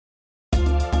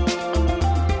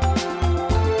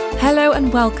Hello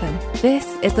and welcome. This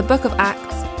is the Book of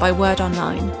Acts by Word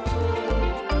Online.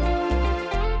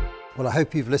 Well, I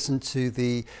hope you've listened to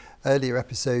the earlier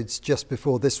episodes just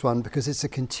before this one, because it's a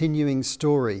continuing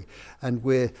story and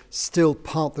we're still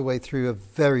part the way through a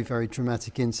very, very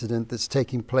dramatic incident that's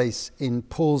taking place in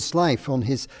Paul's life on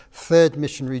his third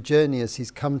missionary journey as he's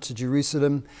come to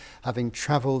Jerusalem, having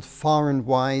travelled far and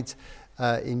wide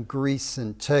in Greece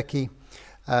and Turkey.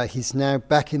 He's now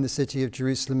back in the city of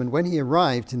Jerusalem, and when he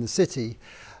arrived in the city,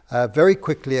 very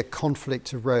quickly a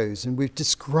conflict arose, and we've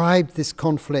described this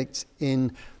conflict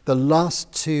in the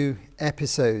last two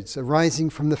episodes, arising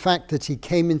from the fact that he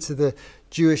came into the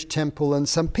Jewish temple, and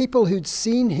some people who'd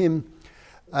seen him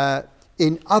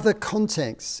in other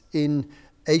contexts in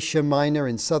Asia Minor,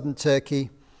 in southern Turkey,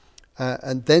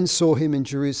 and then saw him in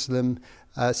Jerusalem,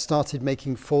 started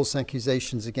making false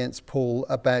accusations against Paul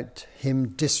about him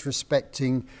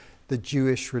disrespecting the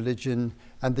Jewish religion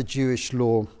and the Jewish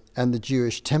law and the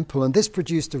Jewish temple. And this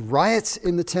produced a riot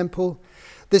in the temple.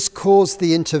 This caused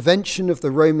the intervention of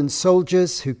the Roman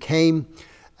soldiers who came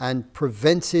and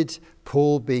prevented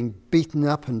Paul being beaten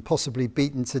up and possibly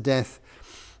beaten to death.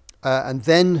 And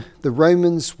then the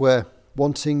Romans were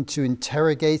wanting to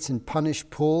interrogate and punish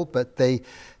Paul, but they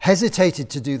hesitated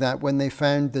to do that when they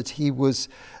found that he was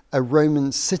a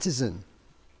Roman citizen.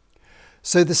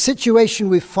 So the situation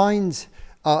we find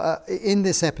in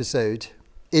this episode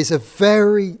is a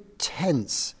very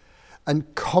tense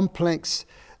and complex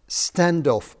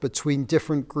standoff between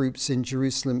different groups in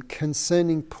Jerusalem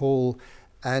concerning Paul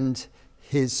and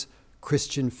his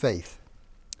Christian faith.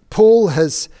 Paul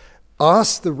has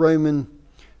asked the Roman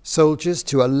soldiers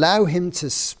to allow him to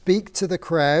speak to the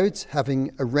crowd, having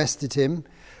arrested him,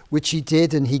 which he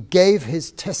did, and he gave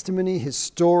his testimony, his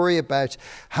story about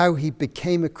how he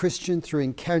became a Christian through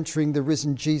encountering the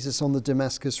risen Jesus on the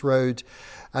Damascus Road.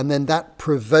 And then that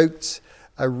provoked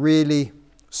a really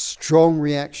strong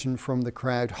reaction from the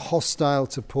crowd, hostile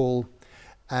to Paul,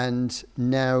 and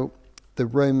now the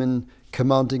Roman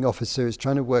commanding officer is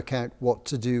trying to work out what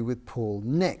to do with Paul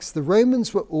next. The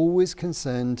Romans were always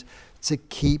concerned to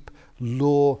keep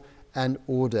law and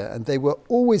order, and they were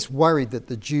always worried that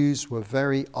the Jews were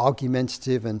very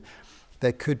argumentative and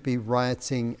there could be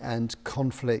rioting and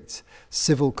conflict,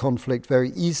 civil conflict very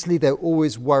easily. They're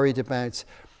always worried about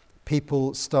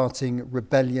people starting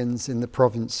rebellions in the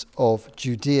province of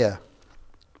Judea.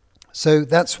 So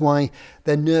that's why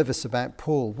they're nervous about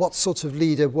Paul. What sort of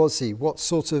leader was he? What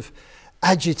sort of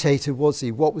agitator was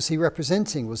he? What was he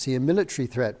representing? Was he a military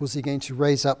threat? Was he going to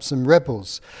raise up some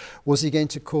rebels? Was he going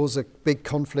to cause a big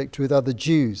conflict with other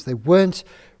Jews? They weren't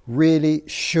really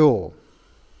sure.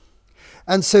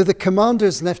 And so the commander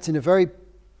is left in a very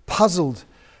puzzled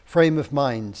frame of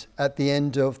mind at the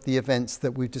end of the events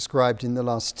that we've described in the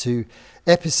last two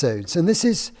episodes. And this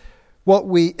is what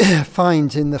we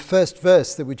find in the first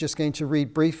verse that we're just going to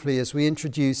read briefly as we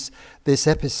introduce this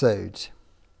episode.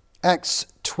 Acts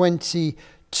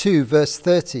 22, verse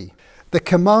 30. The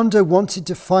commander wanted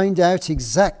to find out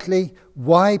exactly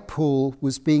why Paul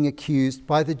was being accused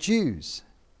by the Jews.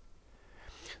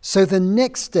 So the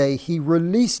next day he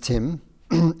released him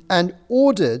and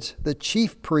ordered the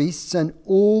chief priests and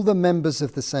all the members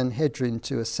of the Sanhedrin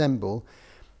to assemble.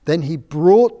 Then he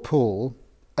brought Paul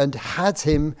and had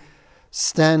him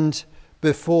stand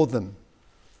before them.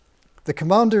 The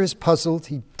commander is puzzled.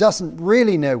 He doesn't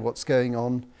really know what's going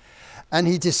on. And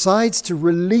he decides to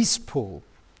release Paul.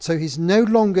 So he's no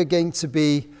longer going to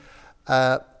be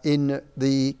in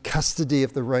the custody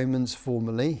of the Romans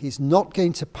formally. He's not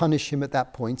going to punish him at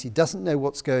that point. He doesn't know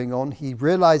what's going on. He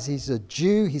realizes he's a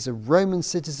Jew. He's a Roman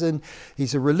citizen.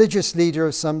 He's a religious leader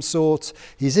of some sort.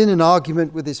 He's in an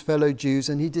argument with his fellow Jews.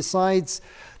 And he decides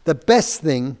the best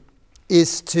thing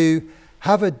is to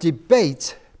have a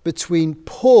debate between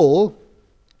Paul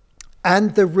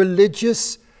and the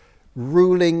religious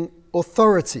ruling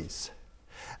authorities.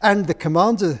 And the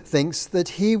commander thinks that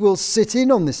he will sit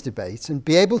in on this debate and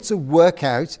be able to work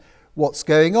out what's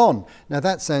going on. Now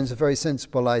that sounds a very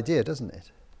sensible idea, doesn't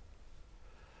it?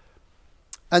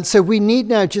 And so we need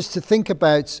now just to think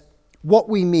about what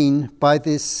we mean by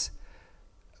this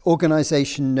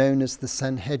organization known as the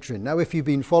Sanhedrin. Now, if you've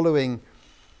been following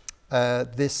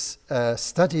this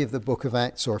study of the book of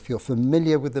Acts, or if you're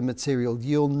familiar with the material,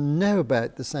 you'll know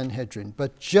about the Sanhedrin.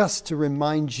 But just to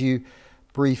remind you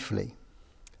briefly,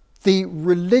 the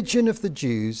religion of the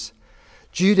Jews,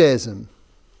 Judaism,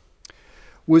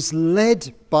 was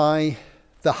led by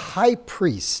the high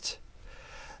priest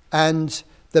and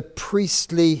the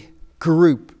priestly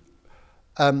group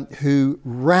who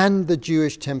ran the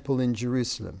Jewish temple in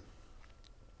Jerusalem.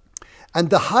 And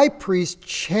the high priest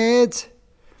chaired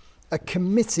a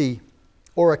committee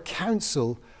or a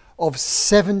council of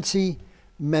 70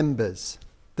 members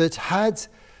that had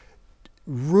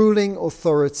ruling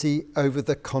authority over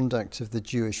the conduct of the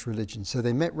Jewish religion. So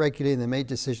they met regularly and they made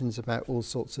decisions about all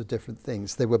sorts of different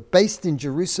things. They were based in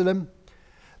Jerusalem.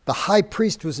 The high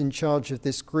priest was in charge of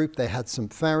this group. They had some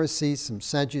Pharisees, some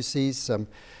Sadducees, some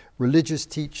religious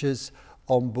teachers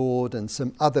on board and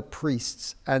some other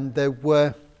priests. And there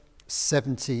were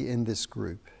 70 in this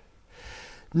group.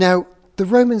 Now, the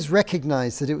Romans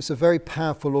recognized that it was a very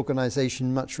powerful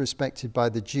organization, much respected by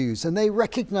the Jews, and they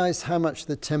recognized how much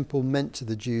the temple meant to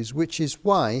the Jews, which is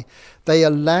why they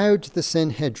allowed the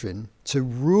Sanhedrin to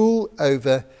rule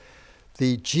over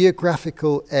the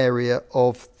geographical area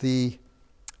of the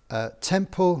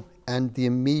temple and the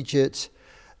immediate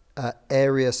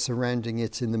area surrounding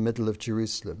it in the middle of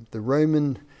Jerusalem. The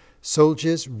Roman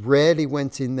soldiers rarely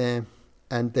went in there,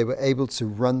 and they were able to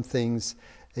run things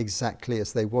exactly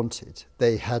as they wanted.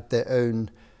 They had their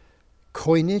own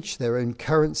coinage, their own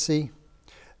currency,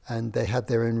 and they had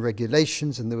their own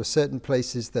regulations, and there were certain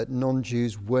places that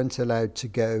non-Jews weren't allowed to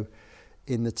go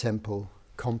in the temple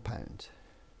compound.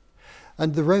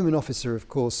 And the Roman officer, of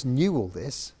course, knew all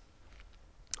this,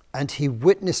 and he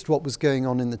witnessed what was going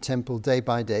on in the temple day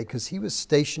by day because he was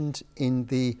stationed in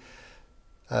the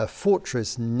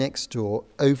fortress next door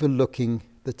overlooking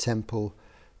the temple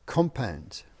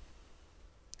compound.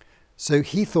 So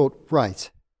he thought, right,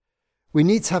 we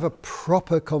need to have a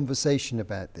proper conversation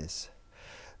about this.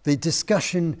 The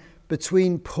discussion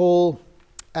between Paul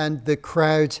and the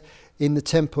crowd in the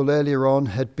temple earlier on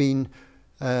had been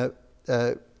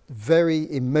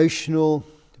very emotional,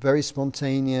 very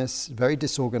spontaneous, very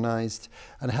disorganized,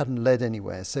 and hadn't led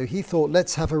anywhere. So he thought,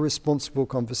 let's have a responsible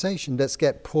conversation. Let's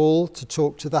get Paul to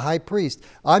talk to the high priest.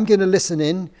 I'm going to listen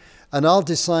in, and I'll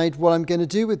decide what I'm going to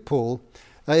do with Paul,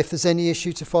 if there's any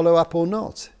issue to follow up or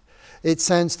not. It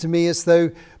sounds to me as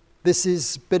though this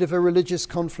is a bit of a religious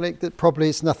conflict that probably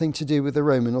has nothing to do with the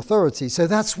Roman authority. So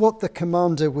that's what the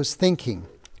commander was thinking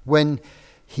when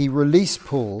he released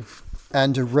Paul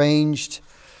and arranged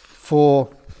for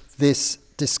this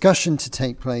discussion to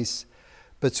take place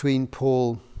between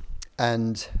Paul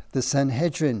and the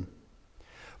Sanhedrin.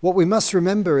 What we must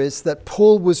remember is that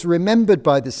Paul was remembered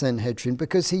by the Sanhedrin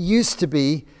because he used to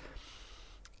be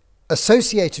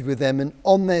associated with them and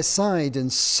on their side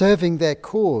and serving their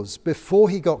cause before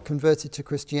he got converted to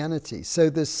Christianity. So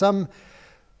there's some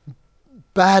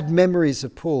bad memories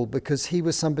of Paul because he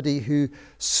was somebody who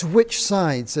switched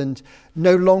sides and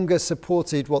no longer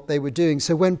supported what they were doing.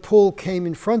 So when Paul came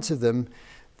in front of them,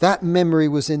 that memory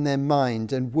was in their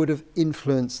mind and would have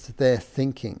influenced their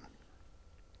thinking.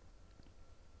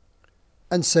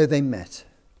 And so they met.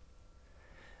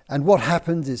 And what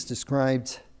happened is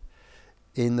described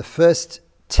in the first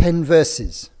 10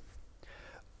 verses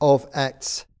of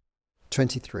Acts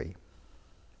 23.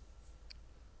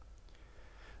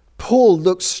 Paul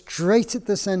looked straight at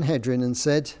the Sanhedrin and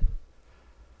said,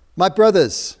 "My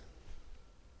brothers,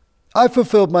 I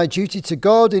fulfilled my duty to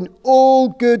God in all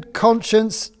good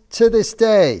conscience to this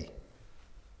day."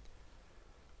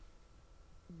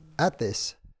 At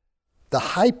this, the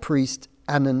high priest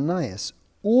Ananias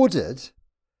ordered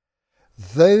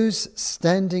those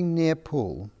standing near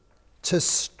Paul to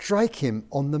strike him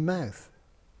on the mouth.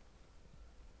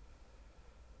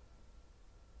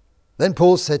 Then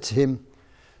Paul said to him,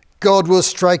 "God will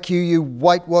strike you, you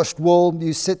whitewashed wall.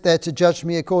 You sit there to judge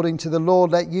me according to the law.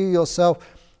 Let you yourself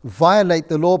violate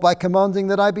the law by commanding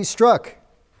that I be struck."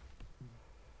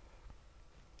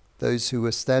 Those who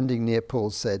were standing near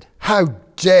Paul said, "How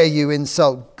dare you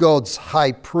insult God's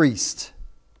high priest?"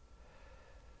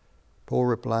 Paul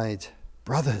replied,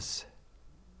 "Brothers,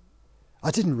 I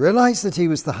didn't realize that he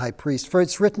was the high priest, for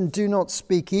it's written, 'Do not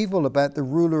speak evil about the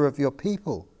ruler of your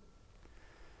people.'"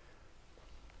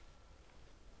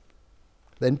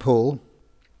 Then Paul,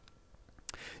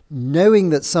 knowing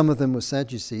that some of them were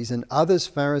Sadducees and others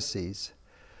Pharisees,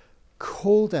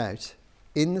 called out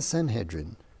in the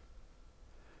Sanhedrin,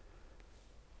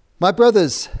 "My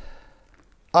brothers,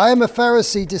 I am a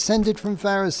Pharisee descended from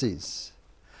Pharisees.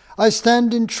 I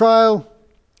stand in trial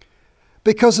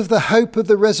because of the hope of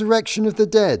the resurrection of the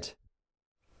dead."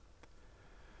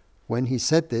 When he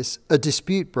said this, a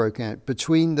dispute broke out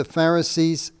between the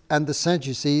Pharisees and the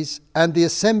Sadducees, and the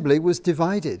assembly was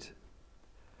divided.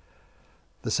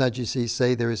 The Sadducees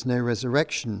say there is no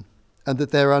resurrection, and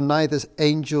that there are neither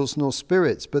angels nor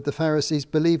spirits, but the Pharisees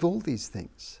believe all these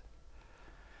things.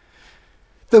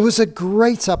 There was a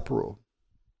great uproar,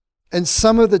 and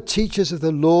some of the teachers of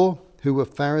the law, who were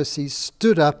Pharisees,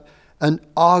 stood up and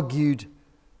argued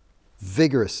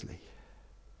vigorously.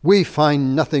 "We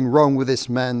find nothing wrong with this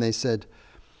man," they said.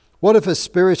 What if a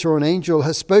spirit or an angel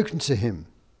has spoken to him?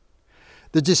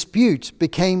 The dispute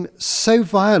became so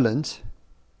violent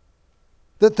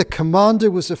that the commander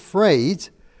was afraid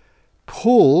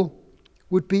Paul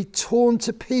would be torn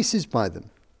to pieces by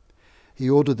them. He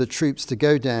ordered the troops to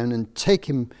go down and take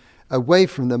him away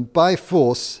from them by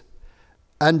force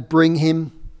and bring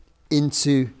him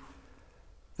into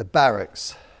the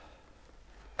barracks.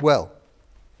 Well,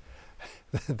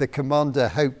 the commander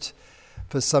hoped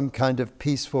for some kind of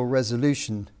peaceful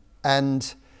resolution,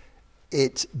 and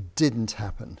it didn't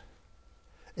happen.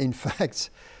 In fact,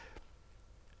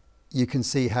 you can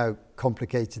see how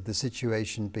complicated the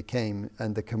situation became,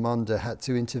 and the commander had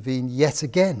to intervene yet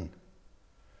again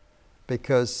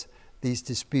because these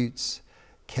disputes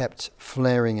kept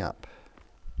flaring up.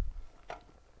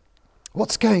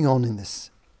 What's going on in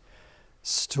this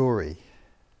story?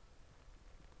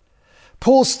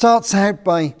 Paul starts out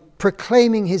by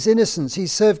proclaiming his innocence. He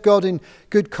served God in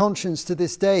good conscience to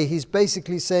this day. He's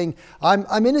basically saying,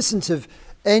 I'm innocent of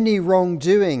any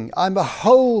wrongdoing. I'm a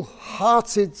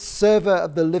wholehearted server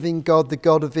of the living God, the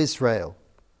God of Israel.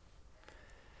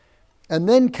 And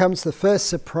then comes the first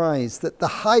surprise that the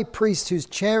high priest who's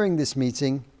chairing this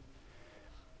meeting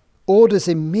orders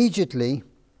immediately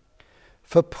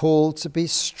for Paul to be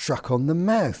struck on the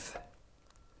mouth.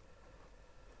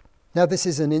 Now, this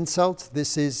is an insult.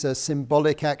 This is a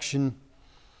symbolic action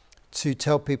to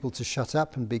tell people to shut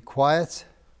up and be quiet.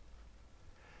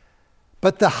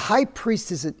 But the high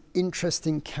priest is an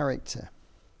interesting character.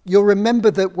 You'll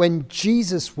remember that when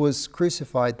Jesus was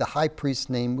crucified, the high priest's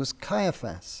name was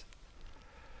Caiaphas.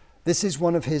 This is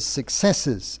one of his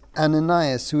successors,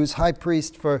 Ananias, who was high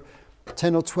priest for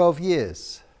 10 or 12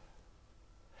 years.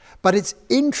 But it's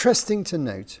interesting to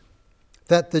note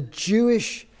that the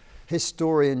Jewish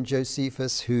historian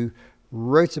Josephus, who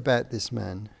wrote about this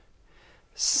man,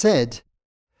 said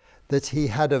that he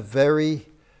had a very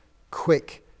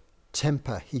quick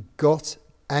temper. He got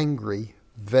angry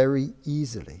very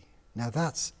easily. Now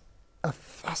that's a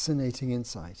fascinating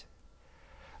insight.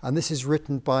 And this is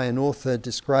written by an author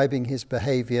describing his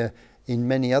behavior in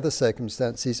many other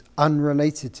circumstances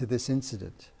unrelated to this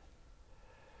incident.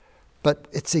 But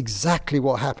it's exactly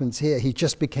what happens here. He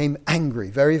just became angry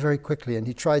very, very quickly, and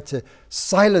he tried to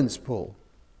silence Paul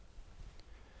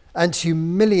and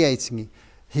humiliate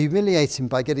him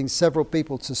by getting several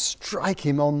people to strike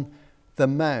him on the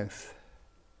mouth,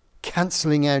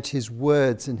 cancelling out his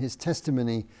words and his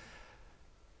testimony.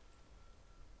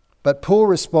 But Paul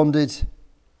responded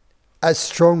as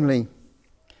strongly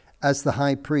as the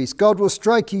high priest. God will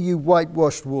strike you, you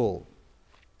whitewashed wall.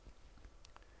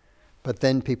 But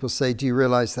then people say, do you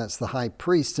realize that's the high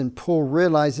priest? And Paul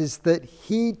realizes that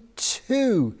he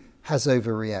too has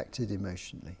overreacted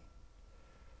emotionally.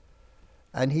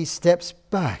 And he steps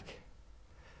back,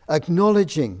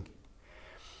 acknowledging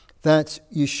that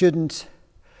you shouldn't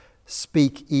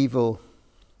speak evil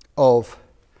of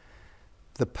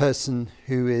the person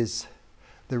who is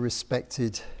the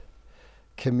respected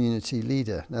community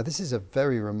leader. Now, this is a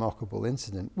very remarkable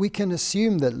incident. We can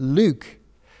assume that Luke,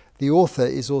 the author,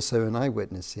 is also an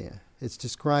eyewitness here. It's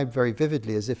described very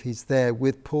vividly as if he's there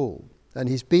with Paul. And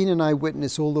he's been an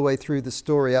eyewitness all the way through the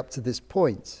story up to this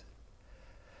point.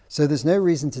 So there's no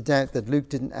reason to doubt that Luke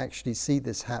didn't actually see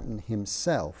this happen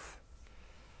himself.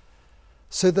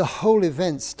 So the whole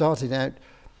event started out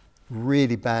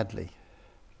really badly.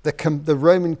 The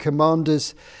Roman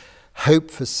commanders'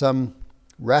 hope for some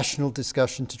rational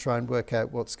discussion to try and work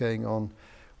out what's going on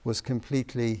was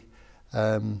completely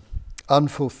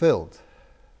unfulfilled.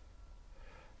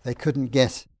 They couldn't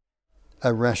get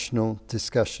a rational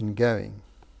discussion going.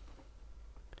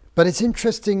 But it's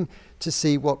interesting to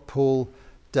see what Paul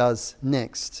does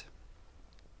next.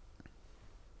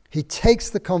 He takes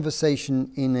the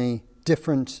conversation in a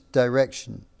different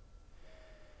direction.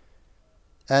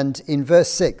 And in verse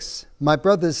 6, my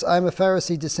brothers, I am a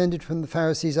Pharisee descended from the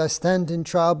Pharisees. I stand in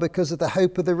trial because of the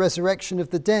hope of the resurrection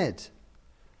of the dead.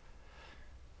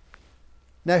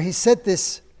 Now, he said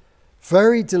this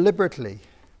very deliberately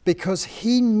because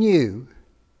he knew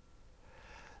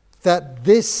that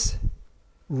this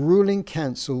ruling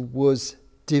council was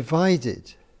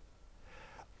divided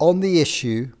on the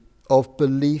issue of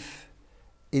belief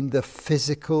in the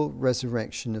physical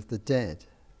resurrection of the dead.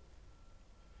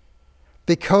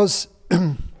 Because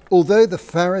although the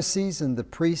Pharisees and the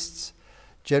priests,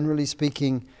 generally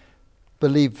speaking,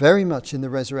 believe very much in the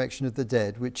resurrection of the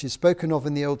dead, which is spoken of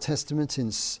in the Old Testament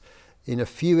in a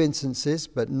few instances,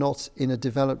 but not in a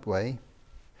developed way,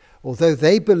 although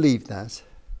they believed that,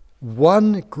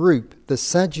 one group, the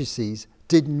Sadducees,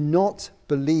 did not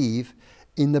believe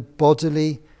in the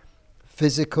bodily,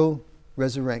 physical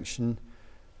resurrection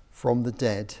from the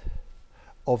dead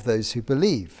of those who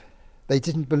believe. They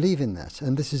didn't believe in that.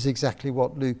 And this is exactly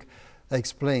what Luke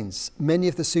explains. Many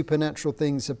of the supernatural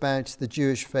things about the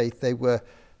Jewish faith they were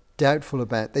doubtful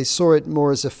about. They saw it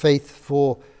more as a faith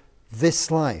for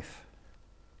this life.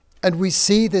 And we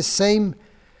see this same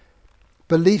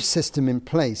belief system in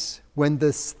place when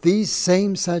these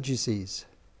same Sadducees,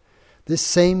 this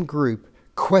same group,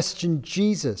 questioned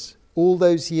Jesus all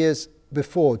those years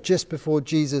before, just before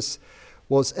Jesus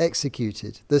was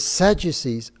executed. The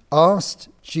Sadducees asked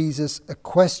Jesus a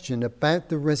question about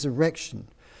the resurrection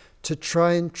to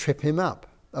try and trip him up.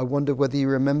 I wonder whether you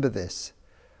remember this.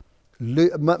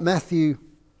 Matthew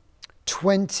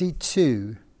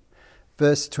 22,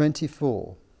 verse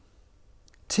 24.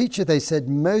 Teacher, they said,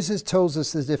 Moses tells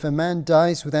us that if a man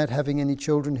dies without having any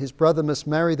children, his brother must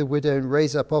marry the widow and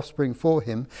raise up offspring for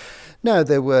him. Now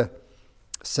there were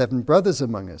 7 brothers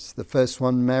among us. The first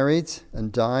one married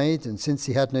and died, and since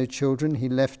he had no children, he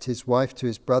left his wife to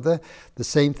his brother. The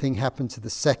same thing happened to the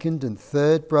second and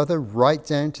third brother, right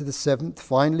down to the 7th.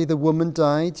 Finally, the woman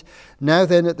died. Now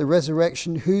then, at the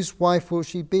resurrection, whose wife will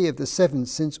she be of the 7,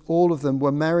 since all of them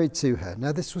were married to her?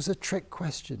 Now, this was a trick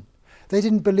question. They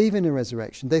didn't believe in a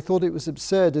resurrection. They thought it was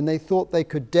absurd, and they thought they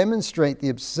could demonstrate the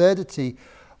absurdity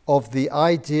of the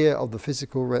idea of the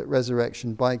physical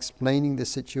resurrection by explaining the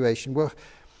situation. Well,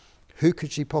 who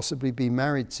could she possibly be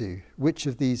married to? Which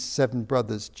of these 7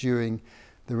 brothers during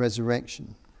the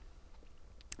resurrection?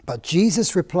 But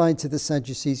Jesus replied to the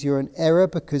Sadducees, you're in error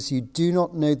because you do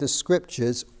not know the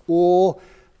scriptures or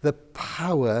the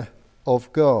power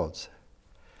of God.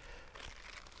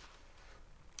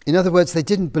 In other words, they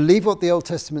didn't believe what the Old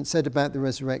Testament said about the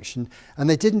resurrection, and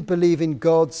they didn't believe in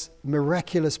God's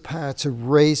miraculous power to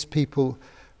raise people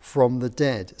from the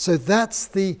dead. So that's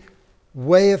the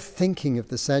way of thinking of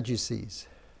the Sadducees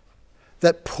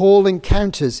that Paul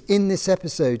encounters in this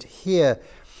episode here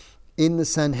in the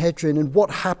Sanhedrin. And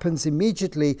what happens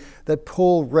immediately that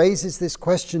Paul raises this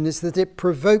question is that it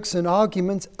provokes an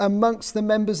argument amongst the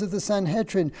members of the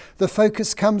Sanhedrin. The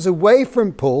focus comes away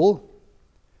from Paul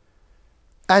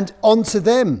and onto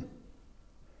them.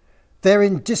 They're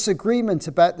in disagreement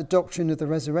about the doctrine of the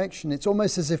resurrection. It's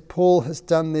almost as if Paul has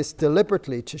done this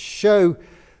deliberately to show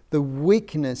the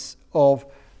weakness of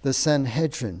the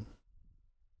Sanhedrin.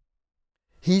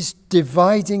 He's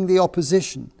dividing the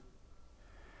opposition.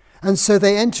 And so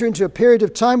they enter into a period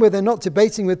of time where they're not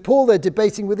debating with Paul, they're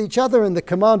debating with each other, and the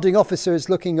commanding officer is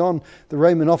looking on, the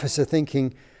Roman officer,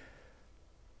 thinking,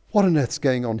 what on earth's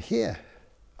going on here?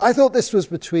 I thought this was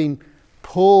between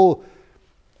Paul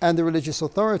and the religious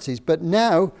authorities, but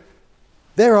now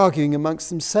they're arguing amongst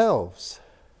themselves.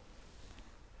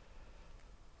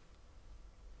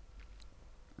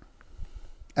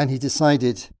 And he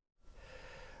decided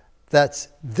that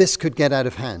this could get out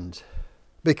of hand,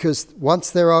 because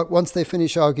once they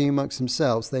finish arguing amongst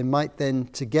themselves, they might then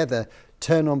together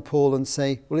turn on Paul and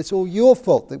say, well, it's all your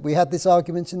fault that we had this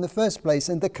argument in the first place.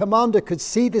 And the commander could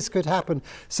see this could happen.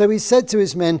 So he said to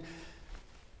his men,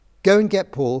 go and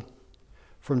get Paul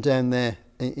from down there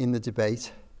in the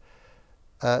debate.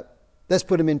 Let's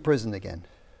put him in prison again.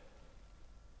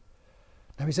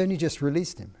 Now, he's only just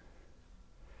released him.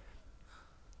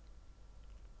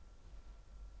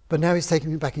 But now he's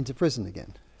taking him back into prison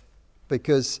again,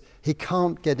 because he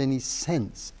can't get any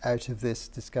sense out of this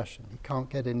discussion. He can't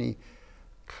get any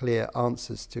clear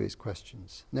answers to his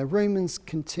questions. Now, Romans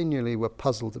continually were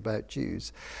puzzled about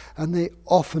Jews, and they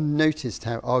often noticed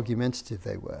how argumentative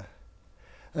they were.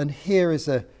 And here is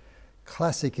a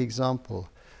classic example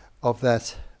of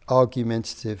that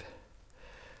argumentative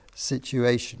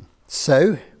situation.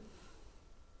 So,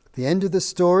 at the end of the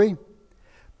story,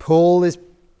 Paul is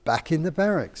back in the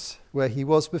barracks where he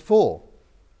was before.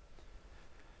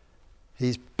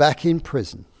 He's back in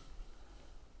prison.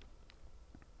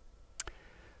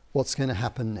 What's going to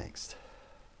happen next?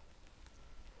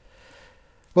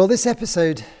 Well, this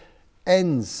episode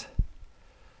ends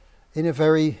in a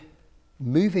very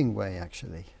moving way,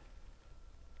 actually.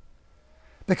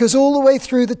 Because all the way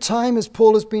through the time as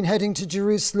Paul has been heading to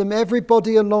Jerusalem,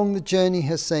 everybody along the journey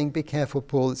has saying, be careful,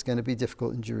 Paul, it's going to be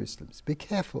difficult in Jerusalem. Be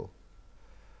careful.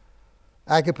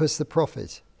 Agabus the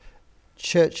prophet,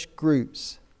 church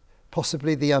groups,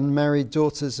 possibly the unmarried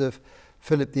daughters of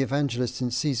Philip the evangelist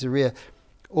in Caesarea,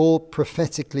 all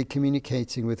prophetically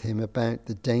communicating with him about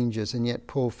the dangers, and yet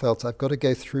Paul felt, I've got to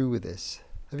go through with this.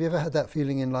 Have you ever had that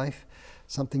feeling in life?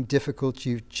 Something difficult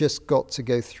you've just got to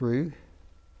go through?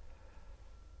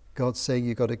 God's saying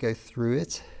you've got to go through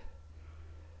it.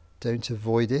 Don't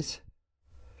avoid it.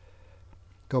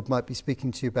 God might be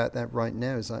speaking to you about that right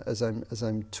now as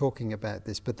I'm talking about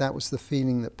this, but that was the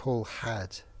feeling that Paul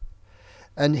had.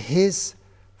 And his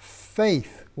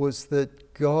faith was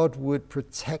that God would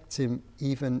protect him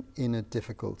even in a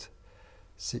difficult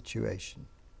situation.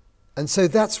 And so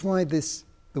that's why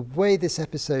the way this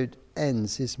episode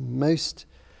ends is most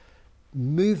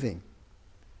moving.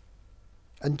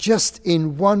 And just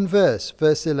in one verse,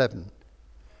 verse 11,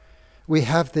 we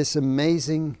have this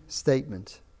amazing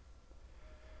statement.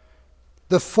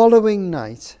 The following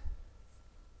night,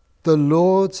 the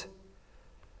Lord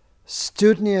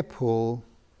stood near Paul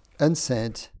and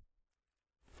said,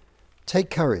 "Take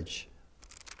courage.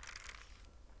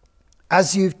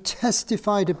 As you've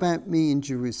testified about me in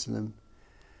Jerusalem,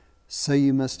 so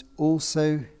you must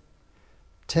also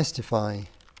testify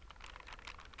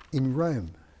in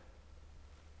Rome."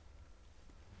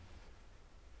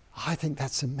 I think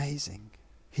that's amazing.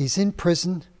 He's in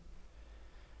prison,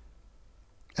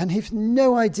 and he's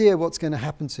no idea what's going to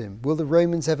happen to him. Will the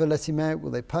Romans ever let him out? Will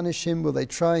they punish him? Will they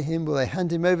try him? Will they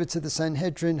hand him over to the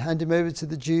Sanhedrin, hand him over to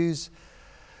the Jews?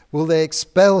 Will they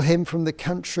expel him from the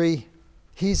country?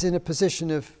 He's in a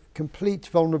position of complete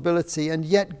vulnerability, and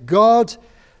yet God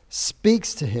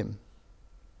speaks to him.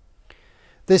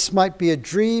 This might be a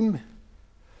dream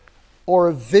or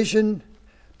a vision,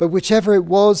 but whichever it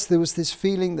was, there was this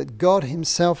feeling that God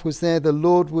himself was there. The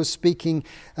Lord was speaking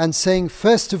and saying,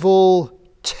 first of all,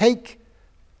 take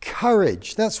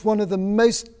courage. That's one of the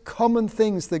most common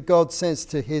things that God says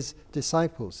to his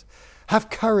disciples. Have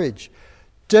courage.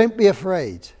 Don't be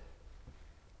afraid.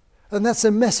 And that's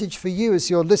a message for you as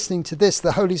you're listening to this.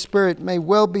 The Holy Spirit may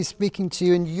well be speaking to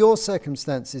you in your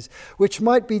circumstances, which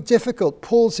might be difficult.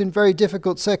 Paul's in very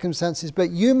difficult circumstances,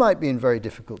 but you might be in very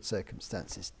difficult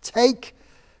circumstances. Take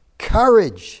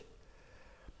courage,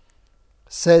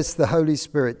 says the Holy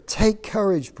Spirit. Take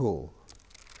courage, Paul.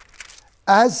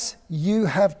 As you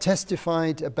have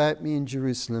testified about me in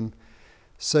Jerusalem,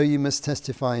 so you must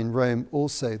testify in Rome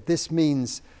also. This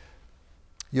means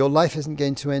your life isn't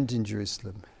going to end in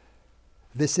Jerusalem.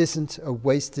 This isn't a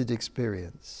wasted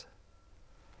experience.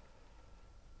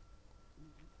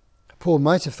 Paul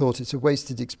might have thought it's a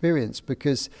wasted experience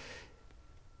because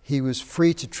he was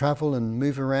free to travel and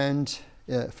move around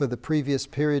for the previous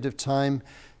period of time,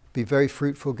 be very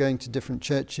fruitful, going to different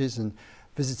churches and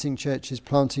visiting churches,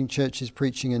 planting churches,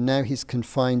 preaching, and now he's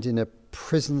confined in a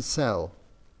prison cell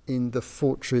in the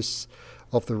fortress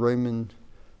of the Roman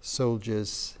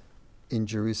soldiers in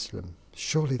Jerusalem.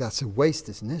 Surely that's a waste,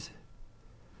 isn't it?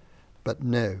 But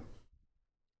no.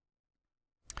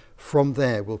 From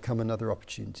there will come another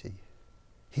opportunity.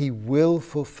 He will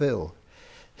fulfill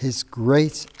his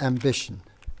great ambition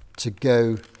to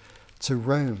go to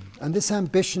Rome. And this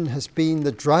ambition has been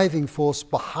the driving force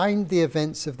behind the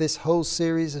events of this whole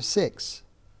series of 6.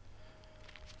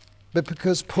 But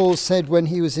because Paul said when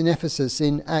he was in Ephesus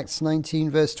in Acts 19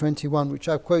 verse 21, which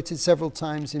I've quoted several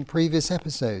times in previous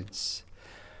episodes,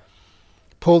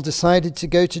 Paul decided to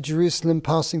go to Jerusalem,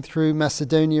 passing through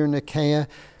Macedonia and Achaia.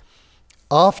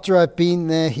 After I've been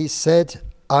there, he said,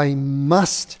 I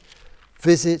must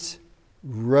visit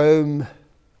Rome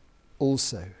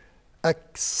also. A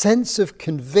sense of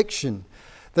conviction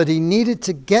that he needed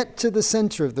to get to the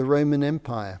center of the Roman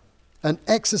Empire and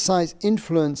exercise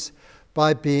influence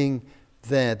by being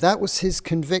there. That was his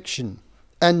conviction.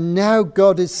 And now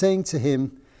God is saying to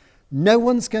him, no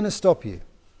one's going to stop you.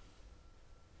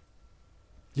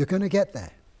 You're going to get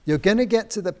there. You're going to get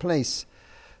to the place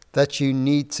that you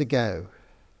need to go.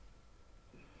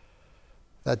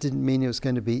 That didn't mean it was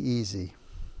going to be easy.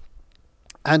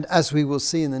 And as we will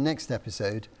see in the next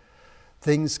episode,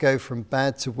 things go from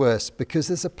bad to worse because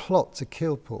there's a plot to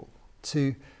kill Paul,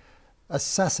 to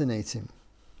assassinate him.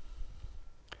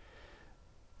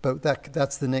 But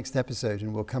that's the next episode,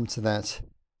 and we'll come to that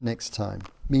next time.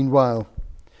 Meanwhile,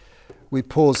 we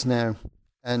pause now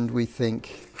and we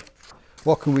think,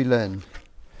 what can we learn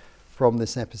from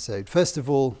this episode? First of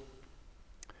all,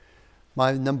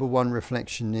 my number one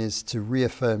reflection is to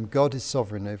reaffirm God is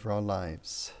sovereign over our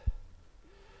lives.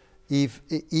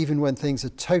 Even when things are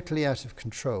totally out of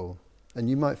control, and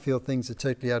you might feel things are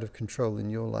totally out of control in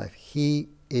your life, he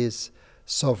is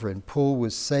sovereign. Paul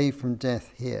was saved from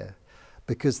death here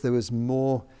because there was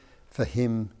more for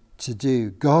him to do.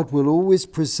 God will always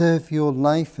preserve your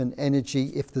life and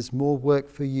energy if there's more work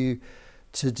for you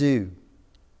to do.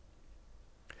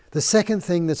 The second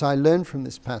thing that I learned from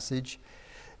this passage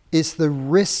is the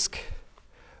risk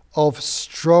of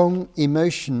strong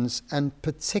emotions, and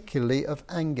particularly of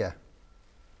anger.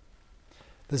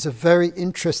 There's a very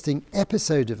interesting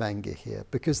episode of anger here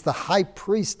because the high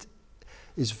priest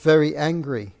is very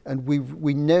angry, and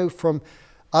we know from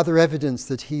other evidence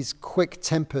that he's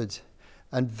quick-tempered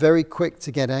and very quick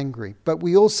to get angry. But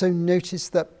we also notice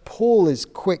that Paul is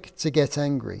quick to get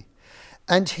angry,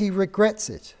 and he regrets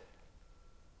it.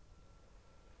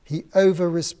 He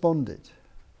over-responded.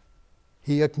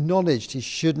 He acknowledged he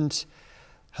shouldn't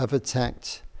have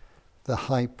attacked the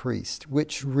high priest,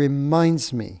 which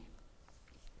reminds me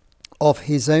of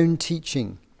his own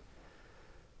teaching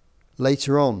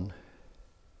later on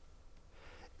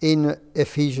in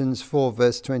Ephesians 4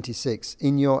 verse 26.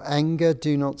 In your anger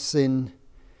do not sin.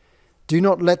 Do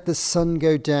not let the sun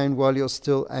go down while you're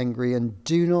still angry, and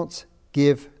do not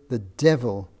give the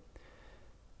devil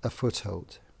a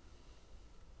foothold.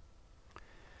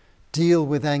 Deal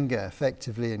with anger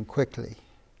effectively and quickly.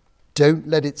 Don't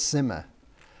let it simmer,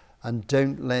 and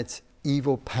don't let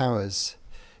evil powers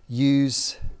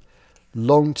use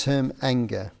long-term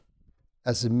anger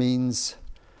as a means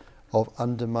of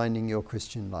undermining your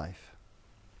Christian life.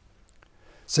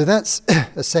 So that's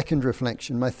a second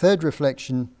reflection. My third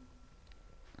reflection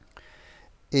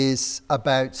is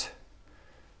about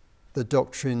the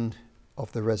doctrine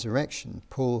of the resurrection.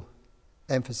 Paul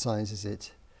emphasizes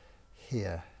it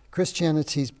here.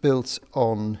 Christianity is built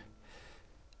on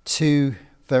two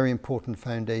very important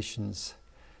foundations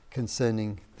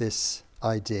concerning this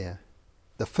idea.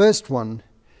 The first one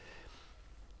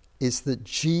is that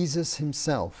Jesus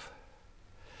himself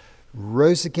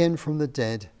rose again from the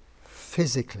dead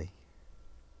physically.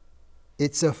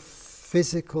 It's a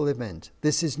physical event.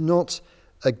 This is not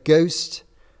a ghost,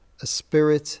 a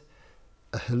spirit,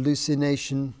 a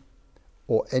hallucination,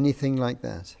 or anything like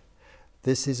that.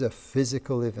 This is a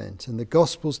physical event. And the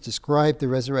Gospels describe the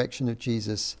resurrection of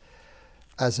Jesus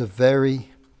as a very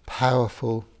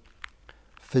powerful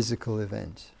physical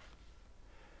event.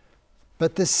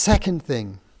 But the second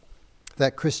thing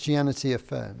that Christianity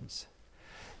affirms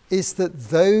is that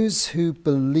those who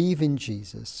believe in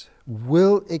Jesus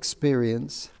will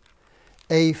experience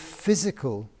a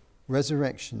physical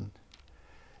resurrection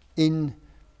in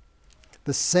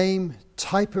the same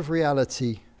type of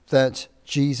reality that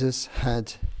Jesus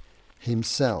had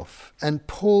himself. And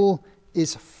Paul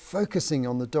is focusing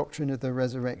on the doctrine of the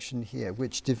resurrection here,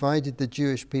 which divided the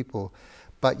Jewish people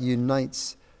but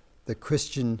unites the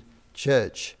Christian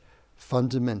church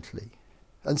fundamentally.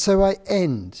 And so I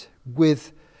end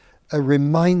with a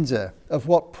reminder of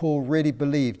what Paul really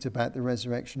believed about the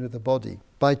resurrection of the body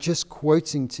by just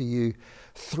quoting to you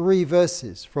 3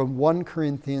 verses from 1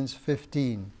 Corinthians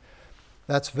 15.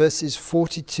 That's verses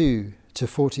 42 to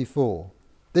 44.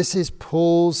 This is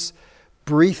Paul's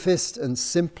briefest and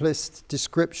simplest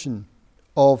description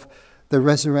of the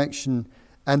resurrection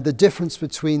and the difference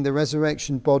between the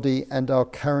resurrection body and our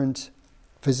current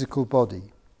physical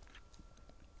body.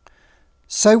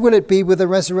 So will it be with the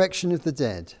resurrection of the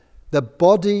dead. The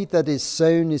body that is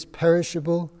sown is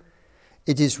perishable.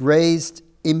 It is raised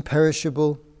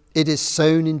imperishable. It is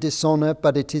sown in dishonor,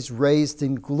 but it is raised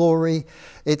in glory.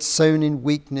 It's sown in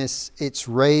weakness. It's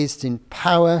raised in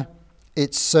power.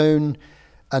 It's sown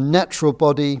a natural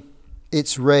body.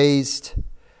 It's raised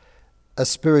a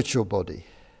spiritual body.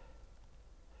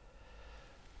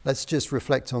 Let's just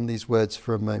reflect on these words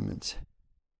for a moment.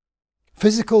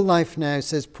 Physical life now,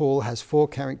 says Paul, has 4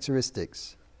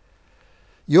 characteristics.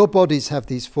 Your bodies have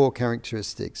these 4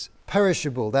 characteristics.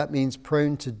 Perishable, that means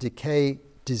prone to decay,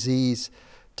 disease,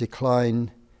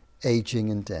 decline, aging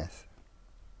and death.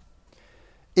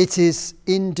 It is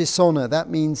in dishonor, that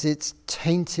means it's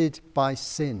tainted by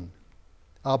sin.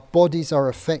 Our bodies are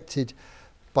affected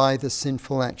by the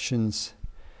sinful actions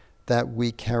that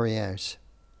we carry out.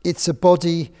 It's a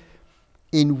body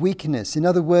in weakness. In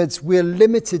other words, we're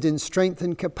limited in strength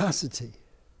and capacity.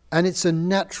 And it's a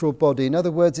natural body. In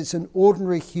other words, it's an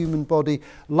ordinary human body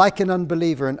like an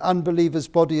unbeliever. An unbeliever's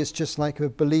body is just like a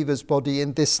believer's body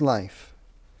in this life.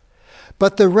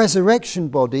 But the resurrection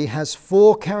body has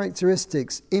 4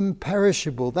 characteristics.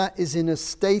 Imperishable, that is in a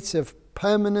state of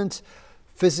permanent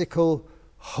physical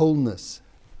wholeness.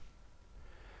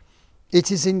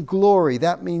 It is in glory,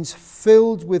 that means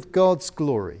filled with God's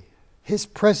glory. His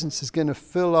presence is going to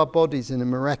fill our bodies in a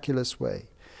miraculous way.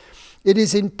 It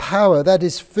is in power, that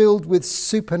is filled with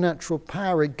supernatural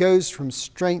power. It goes from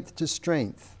strength to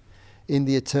strength in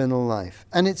the eternal life.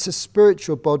 And it's a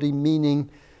spiritual body, meaning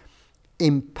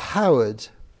empowered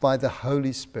by the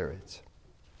Holy Spirit.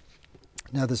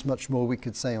 Now, there's much more we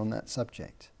could say on that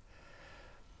subject.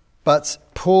 But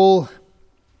Paul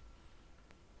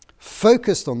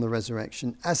focused on the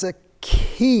resurrection as a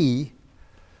key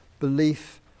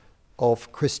belief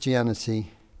of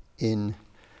Christianity in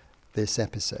this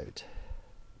episode.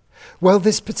 Well,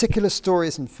 this particular story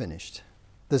isn't finished.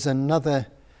 There's another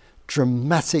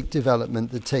dramatic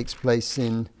development that takes place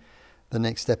in the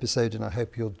next episode, and I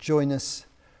hope you'll join us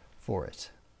for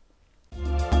it.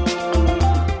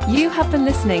 You have been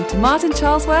listening to Martin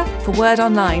Charlesworth for Word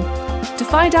Online. To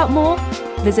find out more,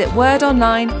 visit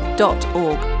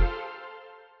wordonline.org.